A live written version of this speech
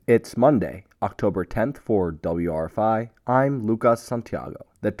It's Monday, October 10th for WRFI. I'm Lucas Santiago.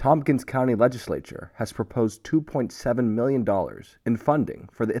 The Tompkins County Legislature has proposed $2.7 million in funding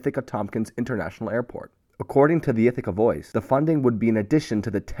for the Ithaca-Tompkins International Airport. According to the Ithaca Voice, the funding would be in addition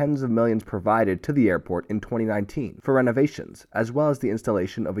to the tens of millions provided to the airport in 2019 for renovations, as well as the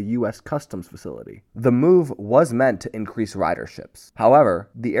installation of a U.S. Customs facility. The move was meant to increase riderships.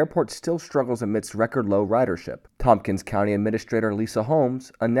 However, the airport still struggles amidst record low ridership. Tompkins County Administrator Lisa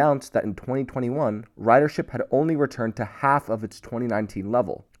Holmes announced that in 2021, ridership had only returned to half of its 2019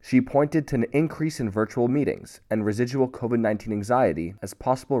 level. She pointed to an increase in virtual meetings and residual COVID-19 anxiety as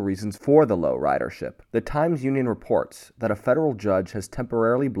possible reasons for the low ridership. The Times-Union reports that a federal judge has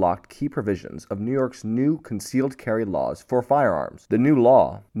temporarily blocked key provisions of New York's new concealed carry laws for firearms. The new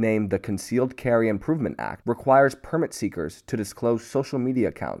law, named the Concealed Carry Improvement Act, requires permit seekers to disclose social media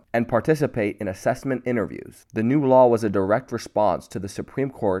accounts and participate in assessment interviews. The new law was a direct response to the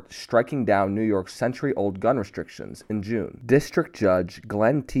Supreme Court striking down New York's century-old gun restrictions in June. District Judge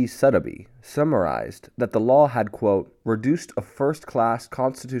Glenn T. Suddaby summarized that the law had, quote, reduced a first-class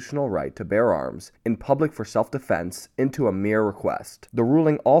constitutional right to bear arms in public for self-defense into a mere request. The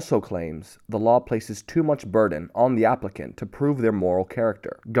ruling also claims the law places too much burden on the applicant to prove their moral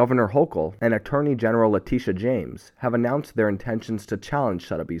character. Governor Hochul and Attorney General Letitia James have announced their intentions to challenge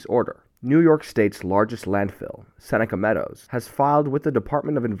Suddaby's order. New York State's largest landfill, Seneca Meadows, has filed with the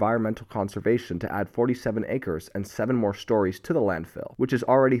Department of Environmental Conservation to add 47 acres and 7 more stories to the landfill, which is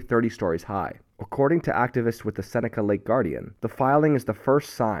already 30 stories high. According to activists with the Seneca Lake Guardian, the filing is the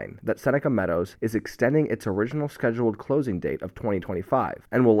first sign that Seneca Meadows is extending its original scheduled closing date of 2025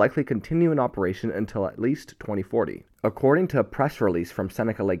 and will likely continue in operation until at least 2040. According to a press release from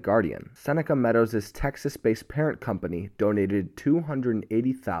Seneca Lake Guardian, Seneca Meadows' Texas-based parent company donated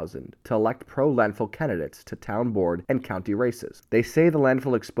 $280,000 to elect pro-landfill candidates to town board and county races. They say the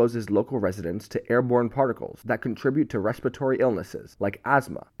landfill exposes local residents to airborne particles that contribute to respiratory illnesses like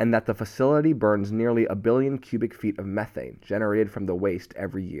asthma, and that the facility burns nearly 1 billion cubic feet of methane generated from the waste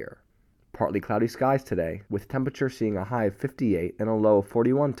every year. Partly cloudy skies today, with temperatures seeing a high of 58 and a low of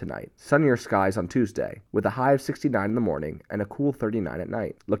 41 tonight. Sunnier skies on Tuesday, with a high of 69 in the morning and a cool 39 at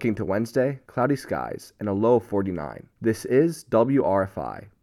night. Looking to Wednesday, cloudy skies and a low of 49. This is WRFI.